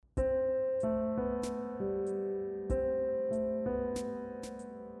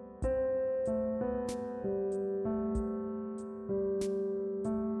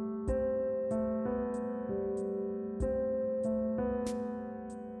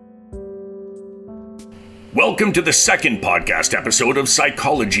Welcome to the second podcast episode of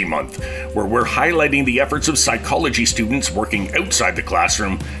Psychology Month, where we're highlighting the efforts of psychology students working outside the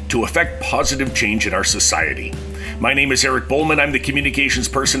classroom to affect positive change in our society. My name is Eric Bowman. I'm the communications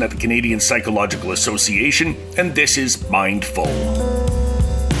person at the Canadian Psychological Association, and this is Mindful.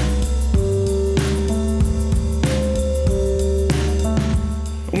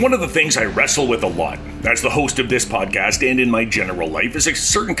 One of the things I wrestle with a lot as the host of this podcast and in my general life is a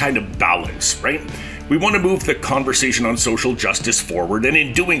certain kind of balance, right? We want to move the conversation on social justice forward, and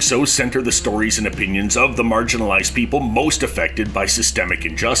in doing so, center the stories and opinions of the marginalized people most affected by systemic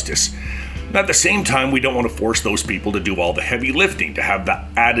injustice. At the same time, we don't want to force those people to do all the heavy lifting, to have the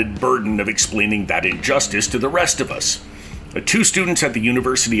added burden of explaining that injustice to the rest of us. Two students at the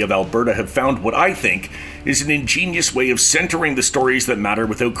University of Alberta have found what I think is an ingenious way of centering the stories that matter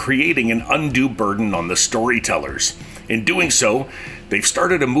without creating an undue burden on the storytellers. In doing so, they've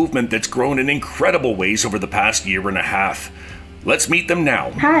started a movement that's grown in incredible ways over the past year and a half. Let's meet them now.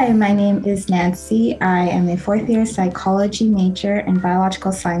 Hi, my name is Nancy. I am a fourth year psychology major and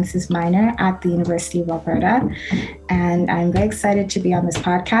biological sciences minor at the University of Alberta. And I'm very excited to be on this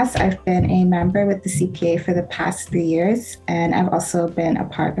podcast. I've been a member with the CPA for the past 3 years, and I've also been a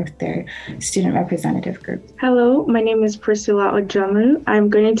part of their student representative group. Hello, my name is Priscilla Ojamu. I'm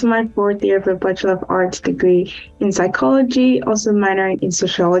going into my fourth year of a Bachelor of Arts degree in psychology, also minoring in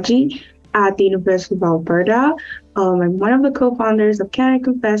sociology at the University of Alberta. I'm one of the co-founders of Canada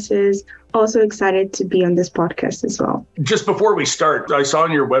Confesses. Also excited to be on this podcast as well. Just before we start, I saw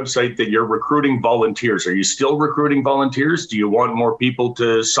on your website that you're recruiting volunteers. Are you still recruiting volunteers? Do you want more people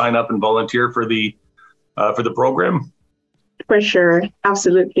to sign up and volunteer for the program? For sure.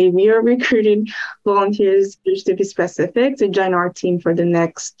 Absolutely. We are recruiting volunteers, just to be specific, to join our team for the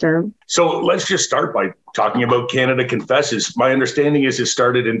next term. So let's just start by talking about Canada Confesses. My understanding is it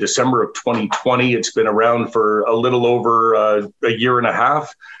started in December of 2020. It's been around for a little over a year and a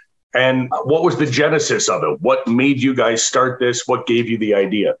half. And what was the genesis of it? What made you guys start this? What gave you the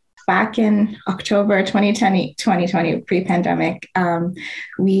idea? Back in October 2020, pre-pandemic,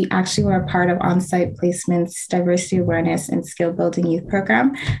 we actually were a part of On-Site Placement's Diversity Awareness and Skill Building Youth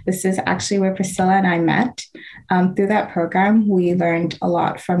Program. This is actually where Priscilla and I met. Through that program, we learned a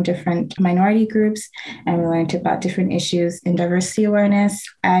lot from different minority groups, and we learned about different issues in diversity awareness.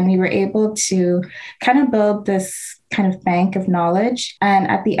 And we were able to kind of build this kind of bank of knowledge. And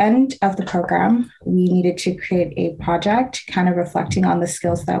at the end of the program, we needed to create a project kind of reflecting on the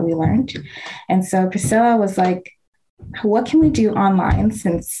skills that we learned. And so Priscilla was like, what can we do online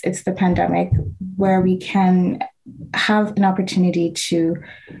since it's the pandemic where we can have an opportunity to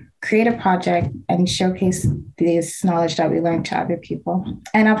create a project and showcase this knowledge that we learned to other people?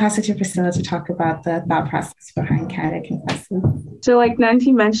 And I'll pass it to Priscilla to talk about the thought process behind Canada Confesses. So like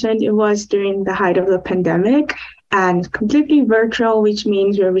Nancy mentioned, it was during the height of the pandemic and completely virtual, which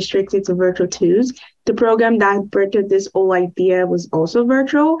means we're restricted to virtual tools. The program that birthed this whole idea was also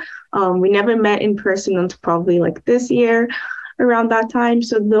virtual. We never met in person until probably like this year around that time.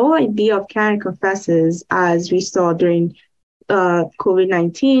 So the whole idea of Canada Confesses, as we saw during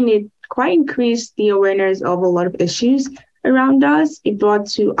COVID-19, it quite increased the awareness of a lot of issues around us. It brought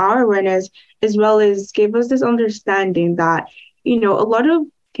to our awareness, as well as gave us this understanding that, a lot of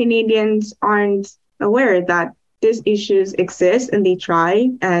Canadians aren't aware that these issues exist and they thrive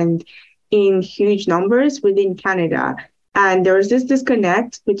and in huge numbers within Canada. And there was this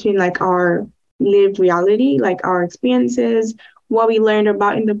disconnect between like our lived reality, like our experiences, what we learned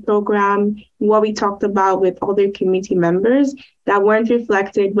about in the program, what we talked about with other community members that weren't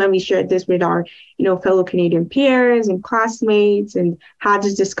reflected when we shared this with our, fellow Canadian peers and classmates and had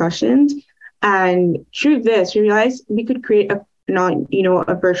these discussions. And through this, we realized we could create a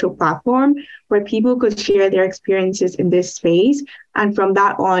virtual platform where people could share their experiences in this space. And from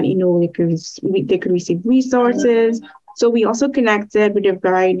that on, they could receive resources. So we also connected with a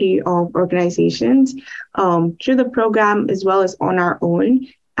variety of organizations through the program as well as on our own.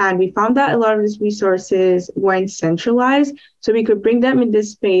 And we found that a lot of these resources weren't centralized. So we could bring them in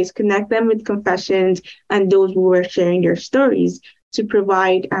this space, connect them with confessions and those who were sharing their stories to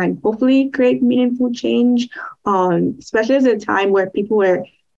provide and hopefully create meaningful change, especially at a time where people were,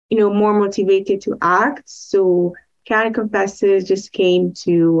 more motivated to act. So Canada Confesses just came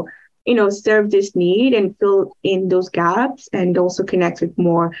to, serve this need and fill in those gaps and also connect with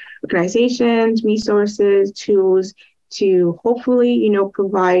more organizations, resources, tools to hopefully,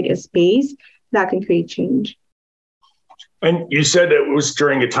 provide a space that can create change. And you said it was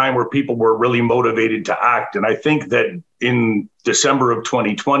during a time where people were really motivated to act. And I think that in December of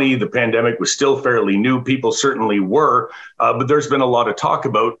 2020, the pandemic was still fairly new. People certainly were, but there's been a lot of talk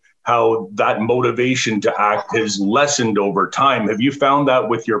about how that motivation to act has lessened over time. Have you found that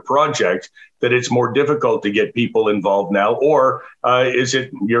with your project, that it's more difficult to get people involved now? Or is it,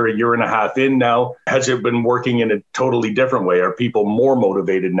 you're a year and a half in now, has it been working in a totally different way? Are people more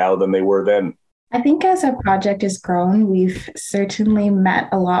motivated now than they were then? I think as our project has grown, we've certainly met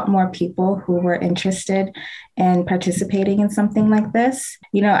a lot more people who were interested in participating in something like this.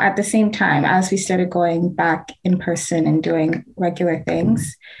 At the same time, as we started going back in person and doing regular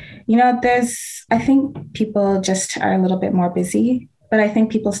things, I think people just are a little bit more busy, but I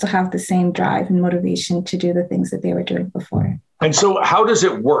think people still have the same drive and motivation to do the things that they were doing before. And so how does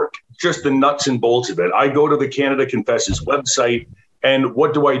it work? Just the nuts and bolts of it. I go to the Canada Confesses website. And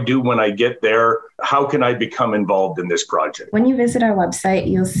what do I do when I get there? How can I become involved in this project? When you visit our website,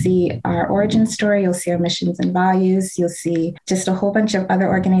 you'll see our origin story, you'll see our missions and values, you'll see just a whole bunch of other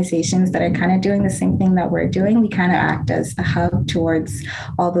organizations that are kind of doing the same thing that we're doing. We kind of act as a hub towards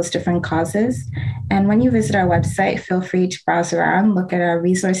all those different causes. And when you visit our website, feel free to browse around, look at our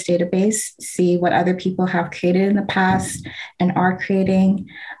resource database, see what other people have created in the past and are creating.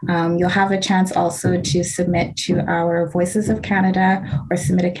 You'll have a chance also to submit to our Voices of Canada or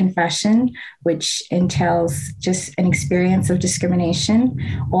submit a confession, which entails just an experience of discrimination,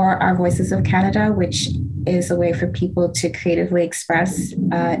 or our Voices of Canada, which is a way for people to creatively express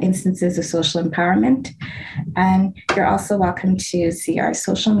instances of social empowerment. And you're also welcome to see our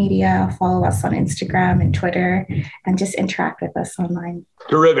social media, follow us on Instagram and Twitter, and just interact with us online.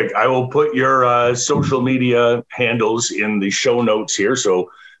 Terrific. I will put your social media handles in the show notes here. So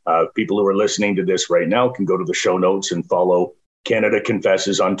people who are listening to this right now can go to the show notes and follow Canada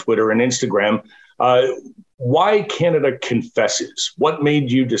Confesses on Twitter and Instagram. Why Canada Confesses? What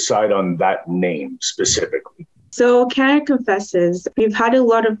made you decide on that name specifically? So Canada Confesses, we've had a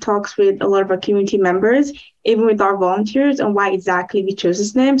lot of talks with a lot of our community members, even with our volunteers, on why exactly we chose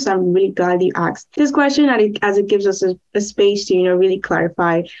this name. So I'm really glad you asked this question, as it gives us a space to, really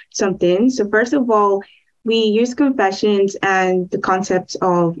clarify some things. So first of all, we use confessions and the concept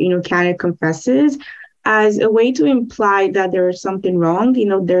of, Canada Confesses as a way to imply that there is something wrong.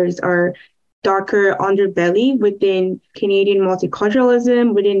 There's our darker underbelly within Canadian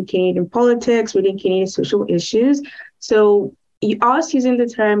multiculturalism, within Canadian politics, within Canadian social issues. So us using the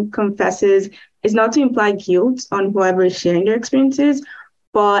term confesses is not to imply guilt on whoever is sharing their experiences,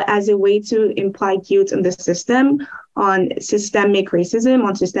 but as a way to imply guilt on the system, on systemic racism,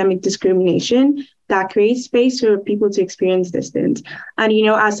 on systemic discrimination that creates space for people to experience distance. And,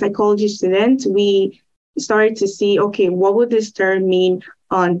 as psychology students, we started to see, okay, what would this term mean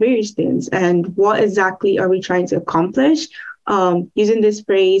on various things? And what exactly are we trying to accomplish using this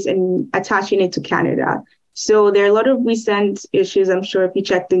phrase and attaching it to Canada? So there are a lot of recent issues, I'm sure if you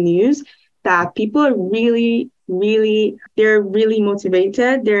check the news, that people are really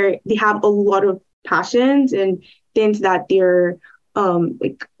motivated. They have a lot of passions and things that they're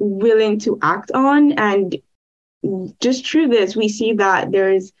willing to act on. And just through this, we see that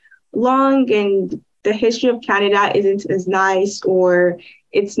there's and the history of Canada isn't as nice, or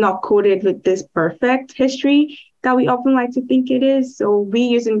it's not coded with this perfect history that we often like to think it is. So we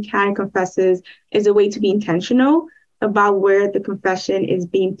using Canada Confesses is a way to be intentional about where the confession is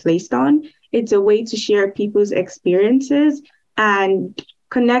being placed on. It's a way to share people's experiences and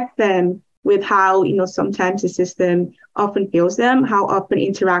connect them with how, sometimes the system often fails them, how often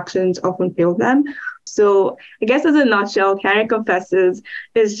interactions often fail them. So I guess as a nutshell, Canada Confesses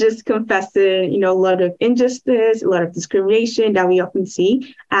is just confessing, a lot of injustice, a lot of discrimination that we often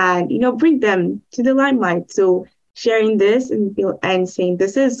see, and, bring them to the limelight. So sharing this and saying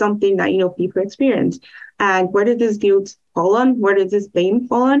this is something that, people experience. And where did this guilt fall on? Where did this blame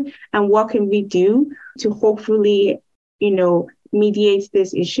fall on? And what can we do to hopefully, mediate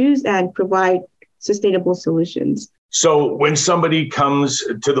these issues and provide sustainable solutions? So when somebody comes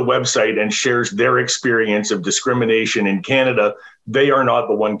to the website and shares their experience of discrimination in Canada, they are not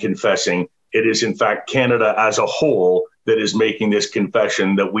the one confessing. It is, in fact, Canada as a whole that is making this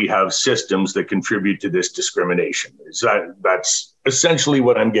confession that we have systems that contribute to this discrimination. That's essentially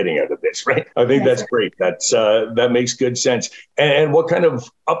what I'm getting out of this, right? I think that's great. That makes good sense. And what kind of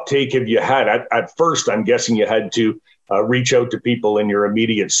uptake have you had? At first, I'm guessing you had to reach out to people in your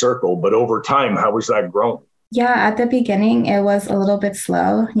immediate circle, but over time, how has that grown? Yeah, at the beginning, it was a little bit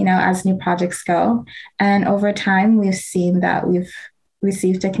slow, as new projects go. And over time, we've seen that we've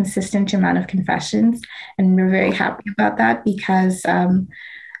received a consistent amount of confessions. And we're very happy about that because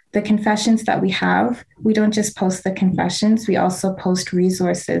the confessions that we have, we don't just post the confessions, we also post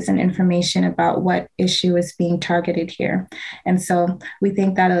resources and information about what issue is being targeted here. And so we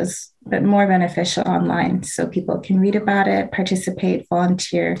think that is more beneficial online so people can read about it, participate,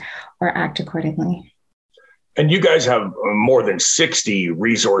 volunteer, or act accordingly. And you guys have more than 60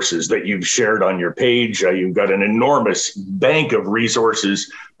 resources that you've shared on your page. You've got an enormous bank of resources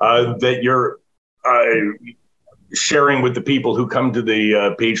that you're sharing with the people who come to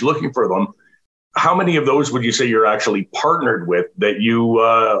the page looking for them. How many of those would you say you're actually partnered with, that you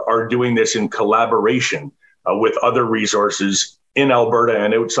are doing this in collaboration with other resources in Alberta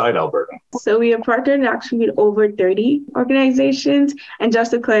and outside Alberta? So we have partnered actually with over 30 organizations. And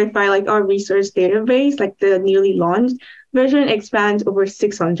just to clarify, like our resource database, like the newly launched version, expands over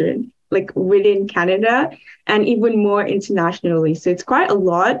 600, like within Canada and even more internationally. So it's quite a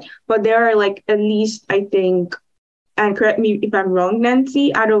lot, but there are like at least, I think, and correct me if I'm wrong,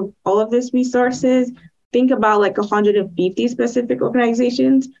 Nancy, out of all of these resources, think about like 150 specific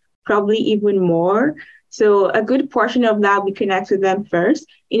organizations, probably even more. So a good portion of that, we connect with them first,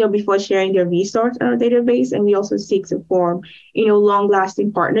 before sharing their resource on our database. And we also seek to form,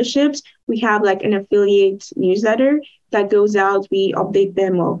 long-lasting partnerships. We have like an affiliate newsletter that goes out. We update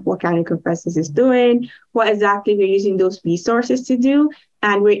them of what Canada Confesses is doing, what exactly we're using those resources to do.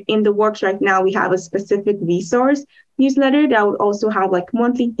 And we're in the works right now. We have a specific resource newsletter that would also have like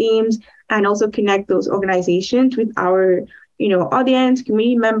monthly themes and also connect those organizations with our audience,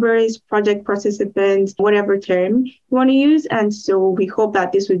 community members, project participants, whatever term you want to use. And so we hope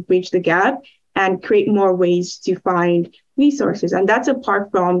that this would bridge the gap and create more ways to find resources. And that's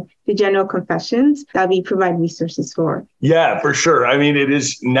apart from the general confessions that we provide resources for. Yeah, for sure. I mean, it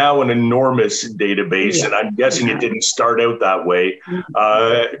is now an enormous database, and I'm guessing it didn't start out that way.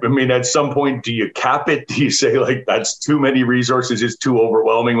 I mean, at some point, do you cap it? Do you say like, that's too many resources, it's too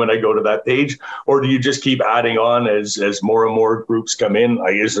overwhelming when I go to that page? Or do you just keep adding on as more and more groups come in?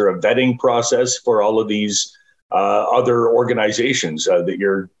 Is there a vetting process for all of these other organizations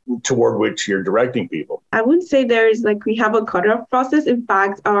toward which you're directing people? I would say we have a cutoff process. In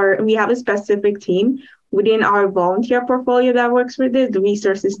fact, we have a specific team within our volunteer portfolio that works with this, the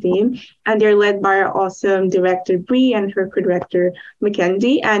resources team, and they're led by our awesome director, Bree, and her co-director,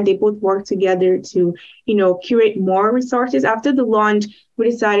 Mackenzie, and they both work together to, curate more resources. After the launch,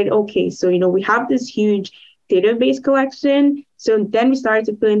 we decided, okay, so, we have this huge database collection. So then we started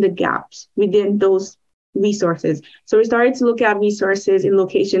to fill in the gaps within those resources. So we started to look at resources in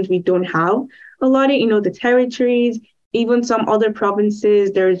locations we don't have a lot of, the territories, even some other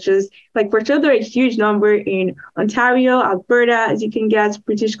provinces. There's just like, for sure, there are a huge number in Ontario, Alberta, as you can guess,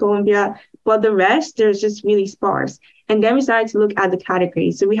 British Columbia, but the rest, there's just really sparse. And then we started to look at the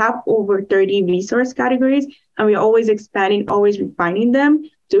categories. So we have over 30 resource categories, and we're always expanding, always refining them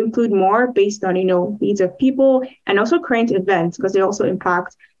to include more based on, needs of people and also current events, because they also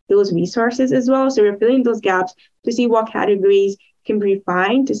impact those resources as well. So we're filling those gaps to see what categories can be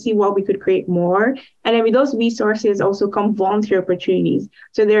refined, to see what we could create more. And then with those resources also come volunteer opportunities.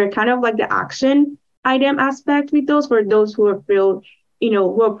 So they're kind of like the action item aspect with those, for those who are filled,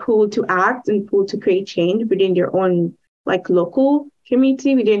 who are pulled to act and pulled to create change within their own like local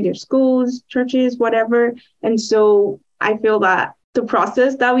community, within their schools, churches, whatever. And so I feel that the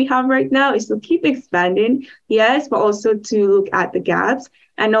process that we have right now is to keep expanding, yes, but also to look at the gaps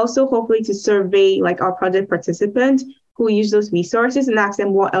and also hopefully to survey like our project participants who use those resources and ask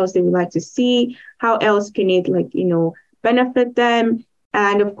them what else they would like to see, how else can it benefit them.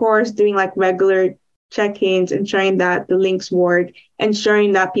 And of course, doing like regular check-ins, ensuring that the links work,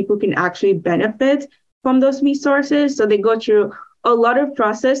 ensuring that people can actually benefit from those resources. So they go through a lot of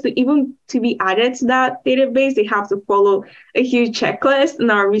process to be added to that database. They have to follow a huge checklist, and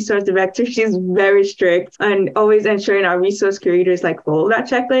our resource director, she's very strict and always ensuring our resource curators follow that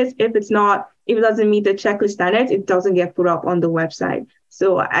checklist. If it doesn't meet the checklist standards, it doesn't get put up on the website.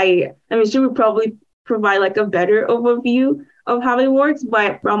 So I mean, she would probably provide a better overview of how it works,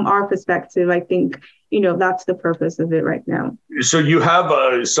 but from our perspective, I think that's the purpose of it right now. So you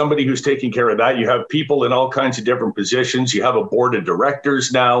have somebody who's taking care of that. You have people in all kinds of different positions. You have a board of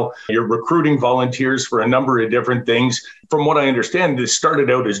directors now. You're recruiting volunteers for a number of different things. From what I understand, this started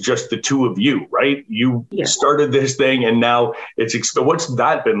out as just the two of you, right? You started this thing, and now what's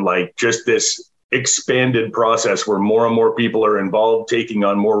that been like? Just this expanded process where more and more people are involved, taking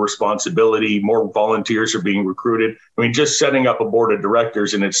on more responsibility, more volunteers are being recruited. I mean, just setting up a board of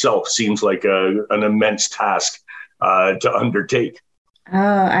directors in itself seems like an immense task to undertake. Oh,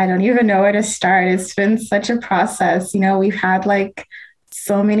 I don't even know where to start. It's been such a process. We've had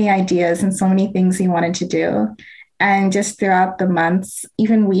so many ideas and so many things he wanted to do. And just throughout the months,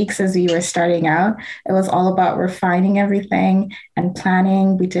 even weeks as we were starting out, it was all about refining everything and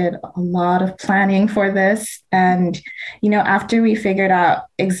planning. We did a lot of planning for this. And, after we figured out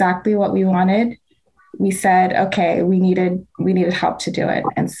exactly what we wanted, we said, okay, we needed help to do it.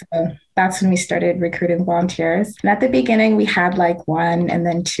 And so that's when we started recruiting volunteers. And at the beginning, we had like 1 and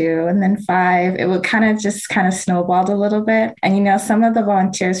then 2 and then 5. It would kind of snowballed a little bit. And, some of the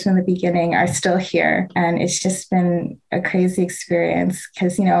volunteers from the beginning are still here. And it's just been a crazy experience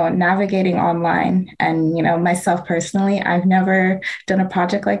because, navigating online and, myself personally, I've never done a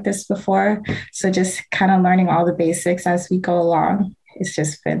project like this before. So just kind of learning all the basics as we go along. It's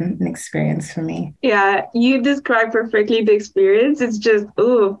just been an experience for me. Yeah, you described perfectly the experience. It's just,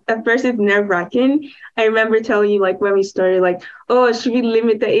 at first it's nerve-wracking. I remember telling you, like, when we started, like, should we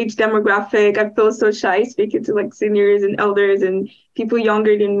limit the age demographic? I feel so shy speaking to, like, seniors and elders and people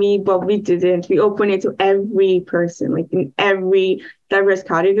younger than me, but we didn't. We opened it to every person, like, in every diverse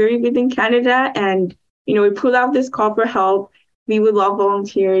category within Canada. And, we pulled out this call for help. We would love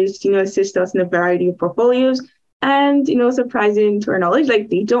volunteers to, assist us in a variety of portfolios. And, surprising to our knowledge, like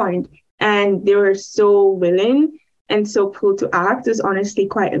they joined and they were so willing and so pulled to act. Is honestly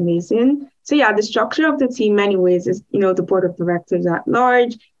quite amazing. So yeah, the structure of the team in many ways is, the board of directors at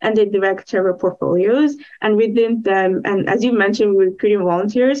large and the director of portfolios. And within them, and as you mentioned, we're recruiting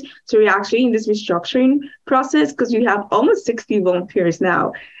volunteers. So we're actually in this restructuring process because we have almost 60 volunteers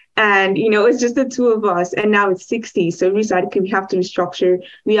now. And, it's just the 2 of us and now it's 60. So we decided we have to restructure.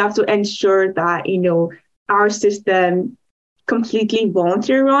 We have to ensure that, our system completely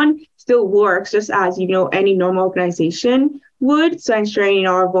volunteer run still works just as, any normal organization would. So ensuring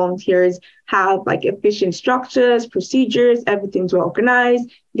our volunteers have like efficient structures, procedures, everything's well organized.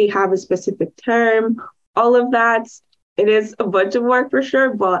 They have a specific term, all of that. It is a bunch of work for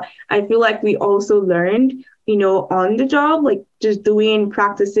sure, but I feel like we also learned, on the job, like just doing,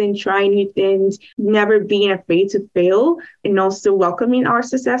 practicing, trying new things, never being afraid to fail, and also welcoming our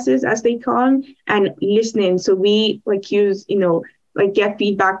successes as they come and listening. So we use, get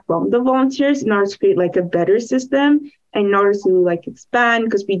feedback from the volunteers in order to create like a better system and in order to expand,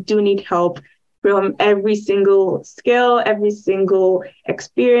 because we do need help from every single skill, every single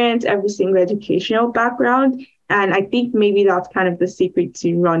experience, every single educational background. And I think maybe that's kind of the secret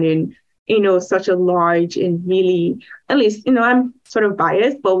to running such a large and really, at least, I'm sort of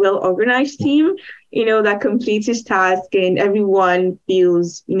biased, but well-organized team, that completes its task and everyone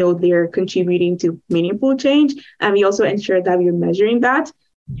feels, they're contributing to meaningful change. And we also ensure that we're measuring that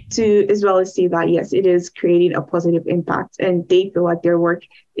to, as well as see that, yes, it is creating a positive impact and they feel like their work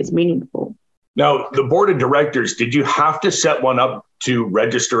is meaningful. Now, the board of directors, did you have to set one up to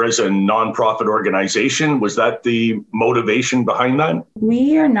register as a nonprofit organization? Was that the motivation behind that?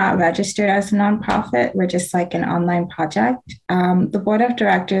 We are not registered as a nonprofit. We're just like an online project. The board of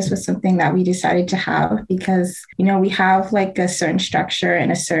directors was something that we decided to have because, we have like a certain structure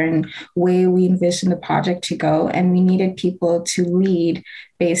and a certain way we envision the project to go. And we needed people to lead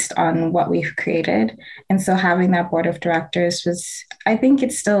based on what we've created. And so having that board of directors I think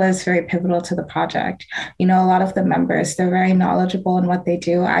it still is very pivotal to the project. A lot of the members, they're very knowledgeable in what they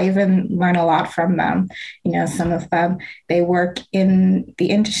do. I even learn a lot from them. Some of them, they work in the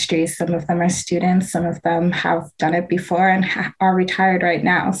industry. Some of them are students. Some of them have done it before and are retired right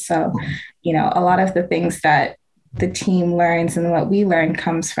now. So, a lot of the things that the team learns and what we learn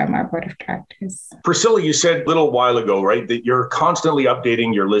comes from our board of directors. Priscilla, you said a little while ago, right, that you're constantly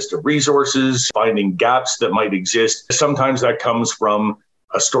updating your list of resources, finding gaps that might exist. Sometimes that comes from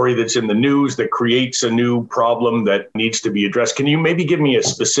a story that's in the news that creates a new problem that needs to be addressed. Can you maybe give me a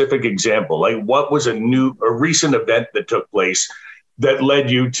specific example? Like what was a recent event that took place that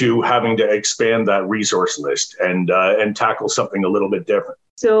led you to having to expand that resource list and tackle something a little bit different?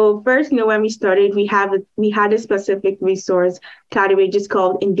 So first, when we started, we had a specific resource category just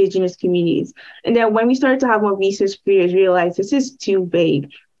called Indigenous communities. And then when we started to have more research, we realized this is too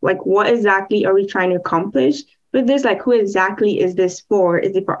vague. Like, what exactly are we trying to accomplish with this? Like, who exactly is this for?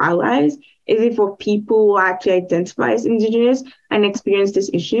 Is it for allies? Is it for people who actually identify as Indigenous and experience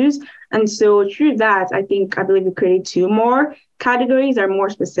these issues? And so through that, I believe we created 2 more categories that are more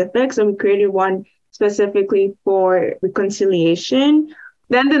specific. So we created one specifically for reconciliation.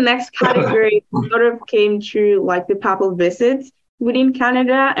 Then the next category sort of came through like the papal visits within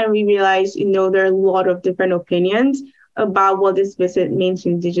Canada. And we realized, there are a lot of different opinions about what this visit means to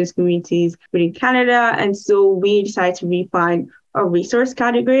Indigenous communities within Canada. And so we decided to refine our resource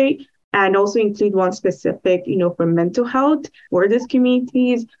category and also include one specific, for mental health for these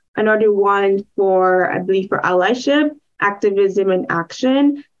communities, another one for, I believe, for allyship, activism and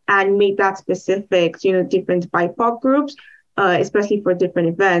action and make that specific to, different BIPOC groups, especially for different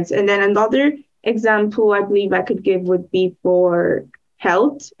events. And then another example I believe I could give would be for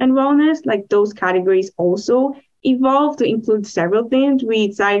health and wellness. Like those categories also evolved to include several things. We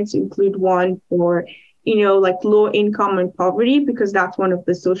decided to include one for, like low income and poverty, because that's one of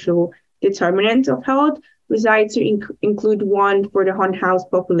the social determinants of health. We decided to include one for the unhoused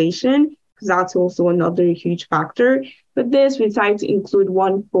population, because that's also another huge factor. But we decided to include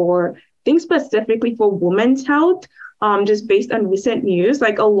one for, I think specifically for women's health, just based on recent news.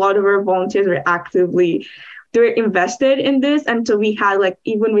 Like a lot of our volunteers they're invested in this. And so we had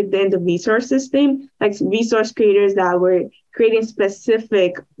even within the resource system, resource creators that were creating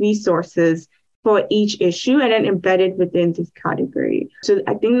specific resources for each issue and then embedded within this category. So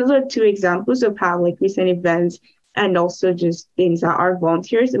I think those are two examples of how recent events and also just things that our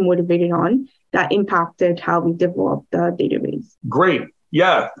volunteers are motivated on that impacted how we developed the database. Great.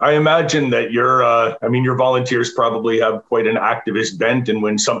 Yeah, I imagine that your volunteers probably have quite an activist bent, and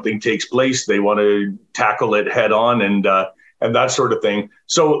when something takes place, they want to tackle it head on and that sort of thing.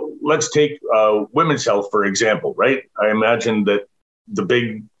 So let's take women's health, for example, right? I imagine that the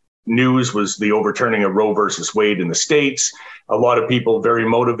big news was the overturning of Roe versus Wade in the States. A lot of people very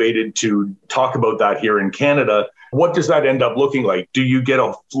motivated to talk about that here in Canada. What does that end up looking like? Do you get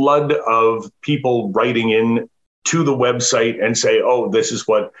a flood of people writing in to the website and say, oh, this is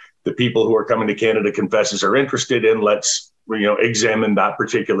what the people who are coming to Canada Confesses are interested in. Let's, examine that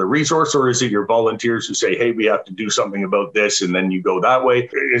particular resource? Or is it your volunteers who say, hey, we have to do something about this, and then you go that way?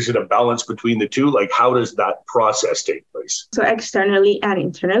 Is it a balance between the two? How does that process take place? So externally and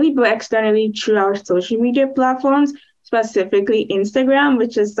internally, but externally through our social media platforms, specifically Instagram,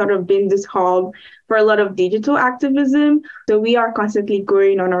 which has sort of been this hub for a lot of digital activism. So we are constantly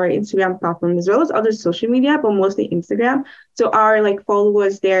growing on our Instagram platform as well as other social media, but mostly Instagram. So our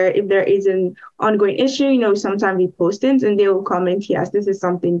followers there, if there is an ongoing issue, sometimes we post things and they will comment, yes, this is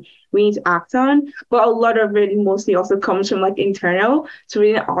something we need to act on. But a lot of it mostly also comes from internal. So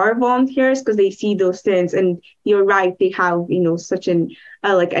within our volunteers, because they see those things, and you're right, they have, such an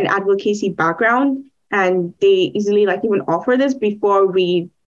advocacy background. And they easily even offer this before we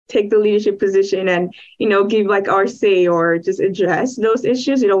take the leadership position and, give our say or just address those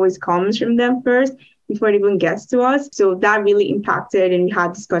issues. It always comes from them first before it even gets to us. So that really impacted, and we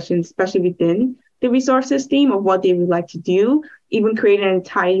had discussions, especially within the resources team, of what they would like to do, even create an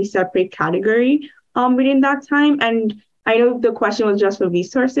entirely separate category within that time. And I know the question was just for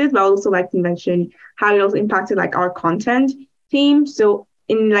resources, but I also like to mention how it also impacted our content team. So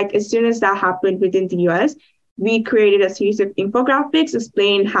as soon as that happened within the US, we created a series of infographics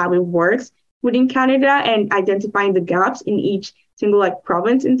explaining how it works within Canada and identifying the gaps in each single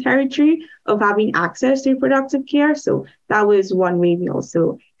province and territory of having access to reproductive care. So that was one way we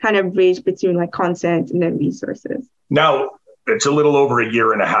also kind of bridged between content and then resources. Now, it's a little over a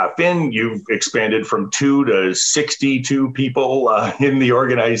year and a half in. You've expanded from 2 to 62 people in the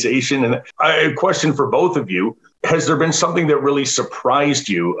organization. And a question for both of you. Has there been something that really surprised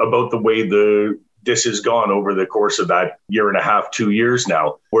you about the way this has gone over the course of that year and a half, 2 years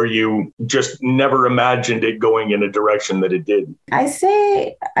now, where you just never imagined it going in a direction that it did?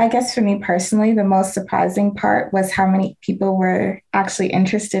 I guess for me personally, the most surprising part was how many people were actually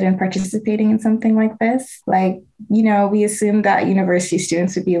interested in participating in something like this. We assumed that university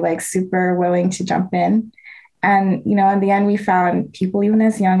students would be super willing to jump in. And, in the end, we found people even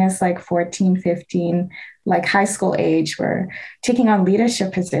as young as 14, 15, high school age were taking on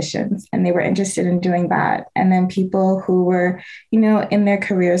leadership positions, and they were interested in doing that. And then people who were, in their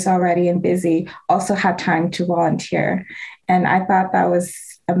careers already and busy also had time to volunteer. And I thought that was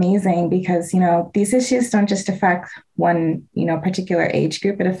amazing because, these issues don't just affect one, particular age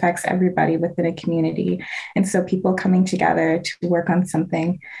group, it affects everybody within a community. And so people coming together to work on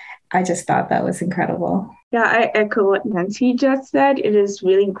something, I just thought that was incredible. Yeah, I echo what Nancy just said. It is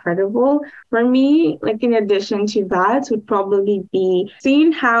really incredible. For me, in addition to that, would probably be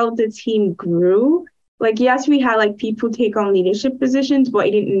seeing how the team grew. Yes, we had people take on leadership positions, but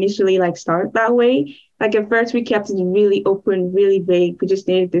it didn't initially start that way. At first we kept it really open, really vague. We just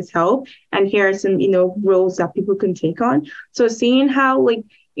needed this help. And here are some, roles that people can take on. So seeing how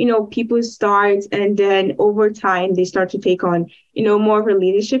people start, and then over time they start to take on, more of a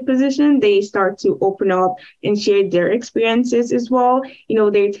leadership position. They start to open up and share their experiences as well.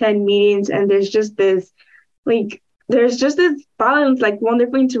 They attend meetings, and there's just this balance,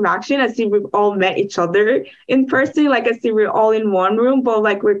 wonderful interaction, as if we've all met each other in person, as if we're all in one room, but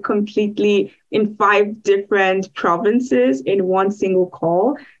we're completely in 5 different provinces in one single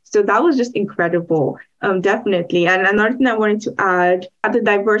call. So that was just incredible, definitely. And another thing I wanted to add, at the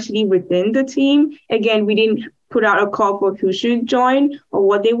diversity within the team, again, we didn't put out a call for who should join or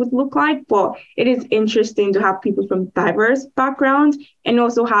what they would look like, but it is interesting to have people from diverse backgrounds and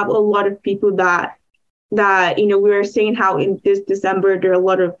also have a lot of people that we were saying how in this December, there are a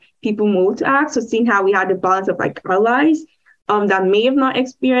lot of people moved to ACT. So seeing how we had the balance of like allies that may have not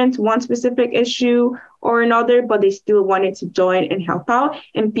experienced one specific issue or another, but they still wanted to join and help out.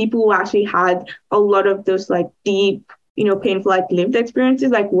 And people who actually had a lot of those like deep, painful, like lived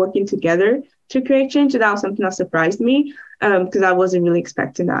experiences, like working together to create change. So that was something that surprised me because I wasn't really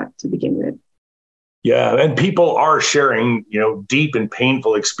expecting that to begin with. Yeah, and people are sharing, deep and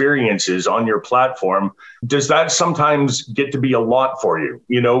painful experiences on your platform. Does that sometimes get to be a lot for you?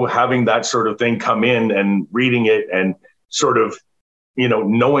 Having that sort of thing come in and reading it and sort of,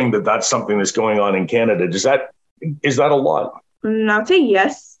 knowing that that's something that's going on in Canada. Is that a lot? I'll say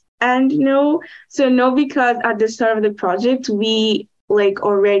yes and no. So no, because at the start of the project, we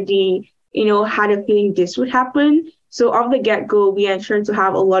already, had a feeling this would happen. So off the get-go, we ensured to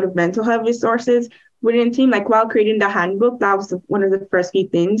have a lot of mental health resources within the team. Like while creating the handbook, that was one of the first key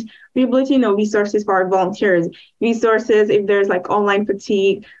things. We able to, resources for our volunteers, resources if there's like online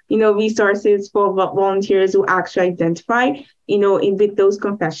fatigue, resources for volunteers who actually identify, with those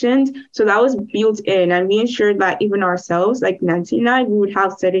confessions. So that was built in, and we ensured that even ourselves, like Nancy and I, we would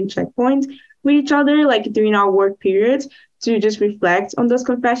have certain checkpoints with each other, like during our work periods, to just reflect on those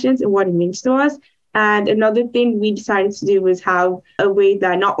confessions and what it means to us. And another thing we decided to do was have a way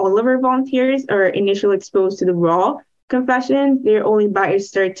that not all of our volunteers are initially exposed to the raw confessions. They're only by a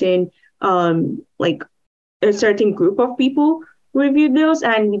certain group of people who reviewed those.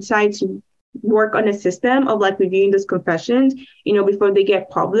 And we decided to work on a system of reviewing those confessions, before they get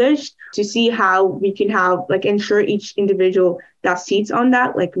published, to see how we can have ensure each individual that sits on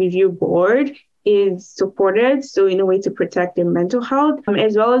that review board is supported, so in a way to protect their mental health,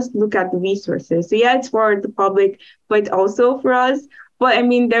 as well as look at the resources. So yeah, it's for the public, but also for us. But I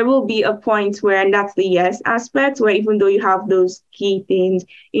mean, there will be a point where, and that's the yes aspect, where even though you have those key things,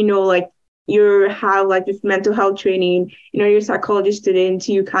 you have this mental health training, you're a psychology student,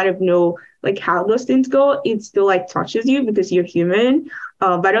 you kind of know how those things go, it still touches you because you're human.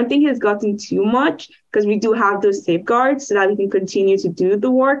 But I don't think it's gotten too much because we do have those safeguards so that we can continue to do the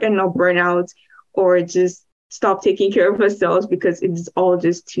work and not burn out or just stop taking care of ourselves because it's all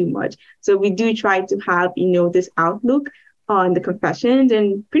just too much. So we do try to have, this outlook on the confessions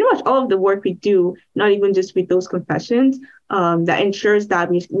and pretty much all of the work we do, not even just with those confessions, that ensures that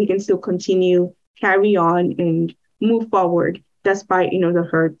we can still continue, carry on and move forward despite, the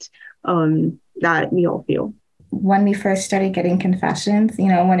hurt that we all feel. When we first started getting confessions,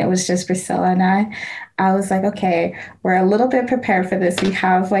 when it was just Priscilla and I was like, okay, we're a little bit prepared for this. We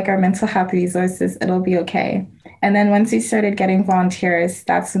have our mental health resources. It'll be okay. And then once we started getting volunteers,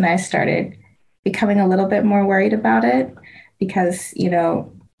 that's when I started becoming a little bit more worried about it because,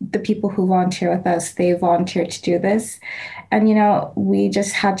 the people who volunteer with us, they volunteered to do this. And, we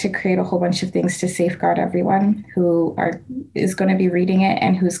just had to create a whole bunch of things to safeguard everyone who is going to be reading it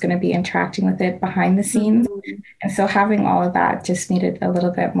and who's going to be interacting with it behind the scenes. Mm-hmm. And so having all of that just made it a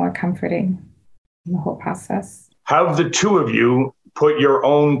little bit more comforting in the whole process. Have the two of you put your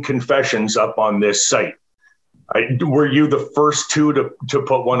own confessions up on this site? Were you the first two to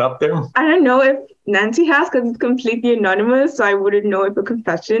put one up there? I don't know if Nancy has because it's completely anonymous, so I wouldn't know if a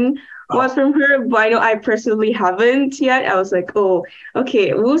confession was from her, but I know I personally haven't yet. I was like, oh,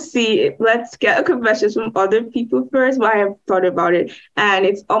 okay, we'll see. Let's get a confession from other people first, but I have thought about it. And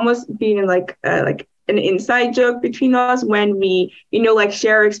it's almost been like an inside joke between us when we,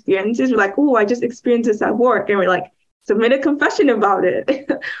 share experiences. We're like, oh, I just experienced this at work. And we're like, submit a confession about it,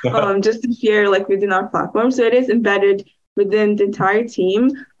 just to share within our platform. So it is embedded within the entire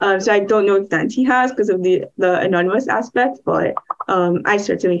team. So I don't know if Nancy has because of the anonymous aspect, but I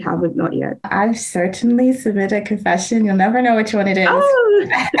certainly haven't, not yet. I've certainly submitted a confession. You'll never know which one it is. Oh.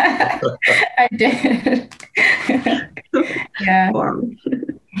 I did. Yeah. Wow.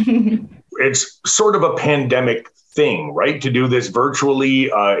 It's sort of a pandemic thing, right? To do this virtually.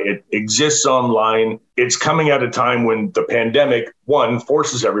 It exists online. It's coming at a time when the pandemic, one,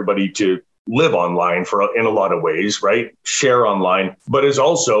 forces everybody to live online in a lot of ways, right? Share online, but has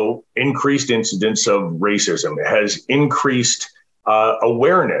also increased incidents of racism. It has increased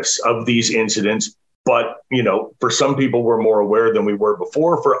awareness of these incidents. But, for some people, we're more aware than we were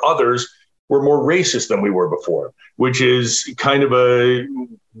before. For others, we're more racist than we were before, which is kind of a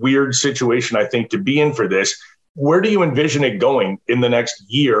weird situation, I think, to be in for this. Where do you envision it going in the next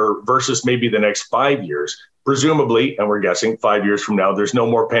year versus maybe the next 5 years? presumably, and we're guessing 5 years from now, there's no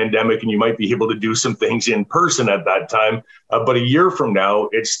more pandemic and you might be able to do some things in person at that time. But a year from now,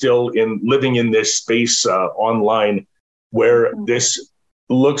 it's still living in this space online where this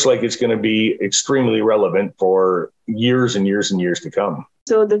looks like it's going to be extremely relevant for years and years and years to come.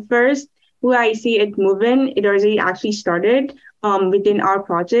 So the first where I see it moving, it already actually started within our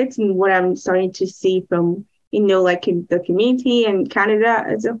projects, and what I'm starting to see from like in the community and Canada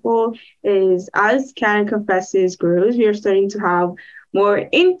as a whole is as Canada Confesses grows, we are starting to have more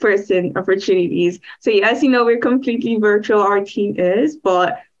in-person opportunities. So yes, we're completely virtual, our team is,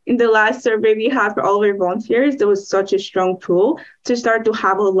 but in the last survey we had for all of our volunteers, there was such a strong pull to start to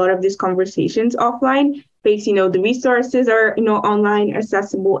have a lot of these conversations offline. Because, the resources are, online,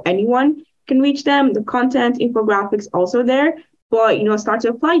 accessible, anyone can reach them. The content, infographics also there. But, start to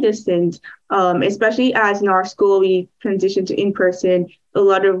apply these things, especially as in our school, we transition to in-person. A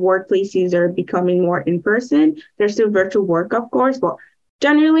lot of workplaces are becoming more in-person. There's still virtual work, of course, but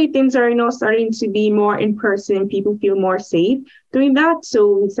generally things are, starting to be more in-person. People feel more safe doing that.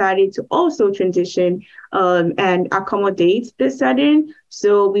 So we decided to also transition and accommodate this setting.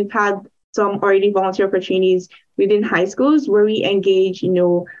 So we've had some already volunteer opportunities within high schools where we engage,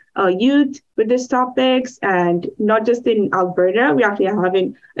 youth with these topics, and not just in Alberta. We actually are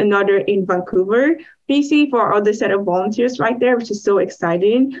having another in Vancouver, BC, for other set of volunteers right there, which is so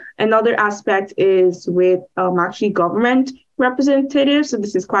exciting. Another aspect is with actually government representatives. So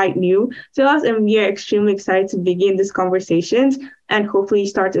this is quite new to us, and we are extremely excited to begin these conversations and hopefully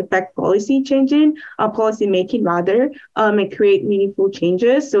start to affect policy making rather, and create meaningful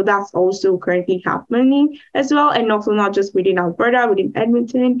changes. So that's also currently happening as well. And also not just within Alberta, within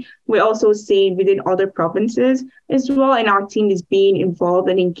Edmonton, we're also seeing within other provinces as well. And our team is being involved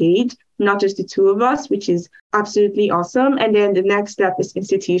and engaged, not just the two of us, which is absolutely awesome. And then the next step is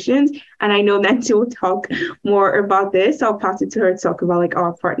institutions. And I know Nancy will talk more about this. I'll pass it to her to talk about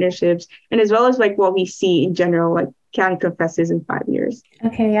our partnerships and as well as what we see in general, Canada Confesses in 5 years.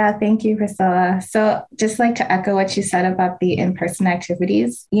 Okay, yeah, thank you, Priscilla. So just like to echo what you said about the in-person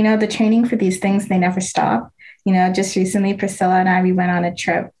activities, the training for these things, they never stop. Just recently, Priscilla and I, we went on a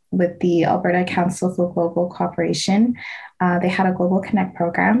trip with the Alberta Council for Global Cooperation. They had a Global Connect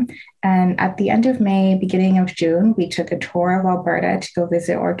program. And at the end of May, beginning of June, we took a tour of Alberta to go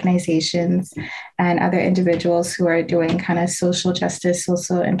visit organizations and other individuals who are doing kind of social justice,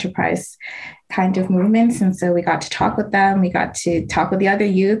 social enterprise kind of movements. And so we got to talk with them. We got to talk with the other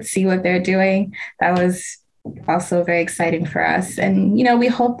youth, see what they're doing. That was also very exciting for us. And, we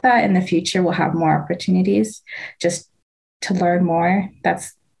hope that in the future we'll have more opportunities just to learn more.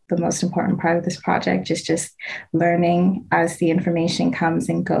 That's the most important part of this project, is just learning as the information comes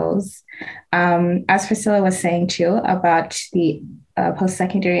and goes. As Priscilla was saying too about the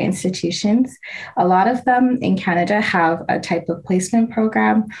post-secondary institutions, a lot of them in Canada have a type of placement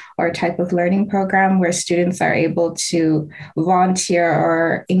program or a type of learning program where students are able to volunteer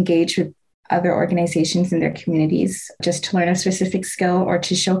or engage with other organizations in their communities just to learn a specific skill or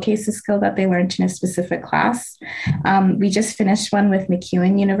to showcase a skill that they learned in a specific class. We just finished one with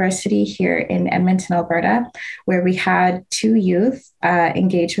MacEwan University here in Edmonton, Alberta, where we had 2 youth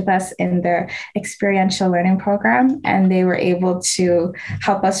engage with us in their experiential learning program, and they were able to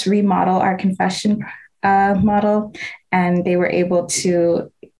help us remodel our confession model, and they were able to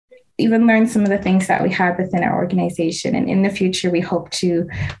even learn some of the things that we had within our organization. And in the future, we hope to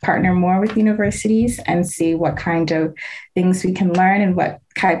partner more with universities and see what kind of things we can learn and what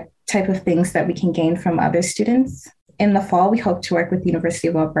type of things that we can gain from other students. In the fall, we hope to work with the University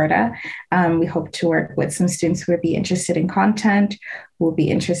of Alberta. We hope to work with some students who would be interested in content, who will be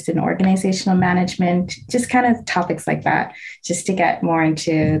interested in organizational management, just kind of topics like that, just to get more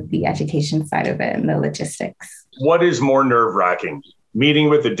into the education side of it and the logistics. What is more nerve-wracking? Meeting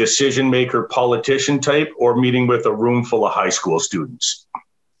with a decision maker politician type or meeting with a room full of high school students?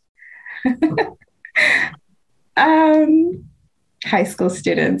 High school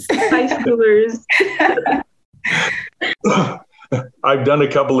students. High schoolers. I've done a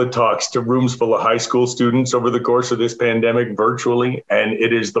couple of talks to rooms full of high school students over the course of this pandemic virtually, and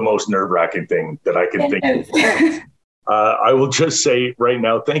it is the most nerve-wracking thing that I can think of. I will just say right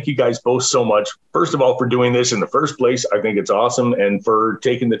now, thank you guys both so much. First of all, for doing this in the first place. I think it's awesome. And for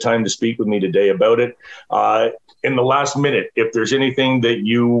taking the time to speak with me today about it. In the last minute, if there's anything that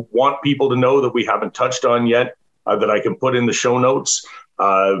you want people to know that we haven't touched on yet, that I can put in the show notes,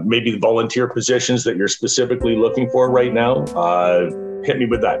 maybe the volunteer positions that you're specifically looking for right now, hit me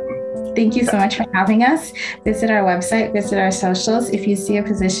with that. Thank you so much for having us. Visit our website, visit our socials. If you see a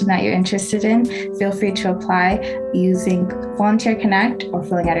position that you're interested in, feel free to apply using Volunteer Connect or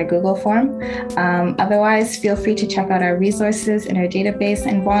filling out a Google form. Otherwise, feel free to check out our resources in our database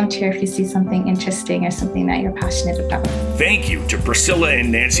and volunteer if you see something interesting or something that you're passionate about. Thank you to Priscilla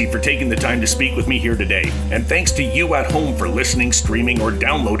and Nancy for taking the time to speak with me here today. And thanks to you at home for listening, streaming, or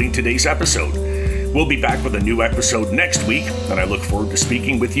downloading today's episode. We'll be back with a new episode next week, and I look forward to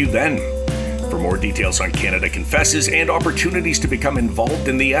speaking with you then. For more details on Canada Confesses and opportunities to become involved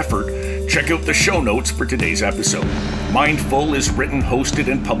in the effort, check out the show notes for today's episode. Mindful is written,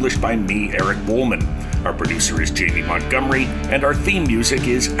 hosted, and published by me, Eric Woolman. Our producer is Jamie Montgomery, and our theme music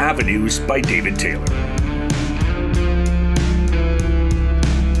is Avenues by David Taylor.